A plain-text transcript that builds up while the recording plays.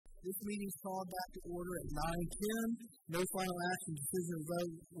This meeting is called back to order at 9:10. No final action, decision, or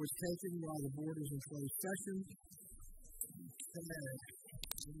vote was taken while the board was in closed session.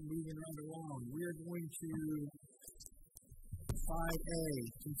 Moving right along, we are going to 5A,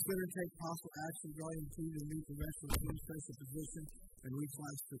 consider and take possible action regarding including a new professional administrative position and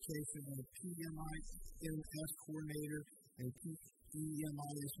reclassification of PMIS coordinator and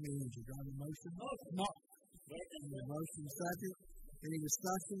PEMIS manager. Do I have a motion? No. Motion second. Any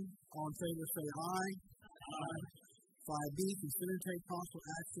discussion? All in favor say aye. Aye. 5B, consider and take possible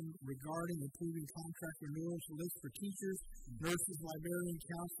action regarding approving contract renewals list for teachers, nurses, librarians,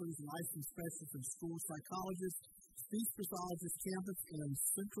 counselors, licensed specialists, and school psychologists, speech pathologists, campus and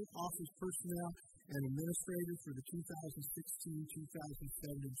central office personnel, and administrators for the 2016-2017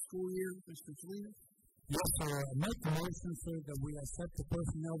 school year. Mr. Salinas? Yes, sir. I make the motion, sir, that we accept the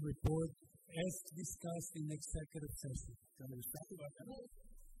personnel report as discussed in executive session. Any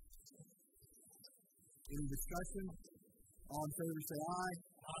discussion? All in favor say aye.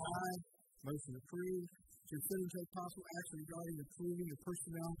 Aye. Motion approved. Consider and take possible action regarding approving the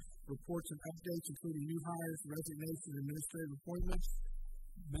personnel reports and updates, including new hires, resignations, and administrative appointments.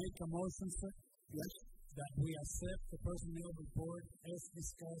 Make a motion, sir. Yes. That we accept the personnel report as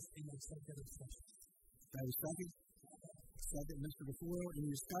discussed in executive session. That is second. Second, Mr. DeFoyle.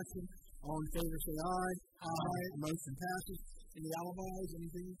 Any discussion? All in favor say aye. Aye. Motion passes. Any alibis?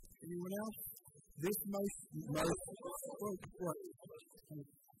 Anything? Anyone else? This motion.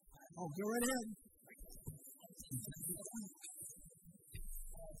 Oh, go right ahead.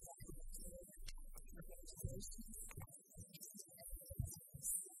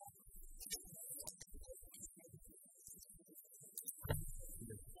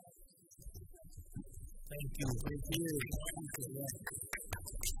 Thank you. Thank you.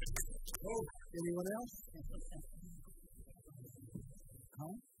 Oh, anyone else?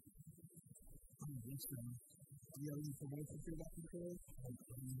 Huh? Yes, sir. Do you have any information to that control?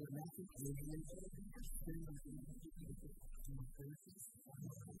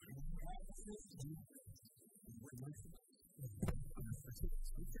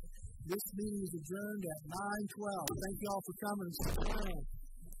 This meeting is adjourned at 9:12. Thank you all for coming.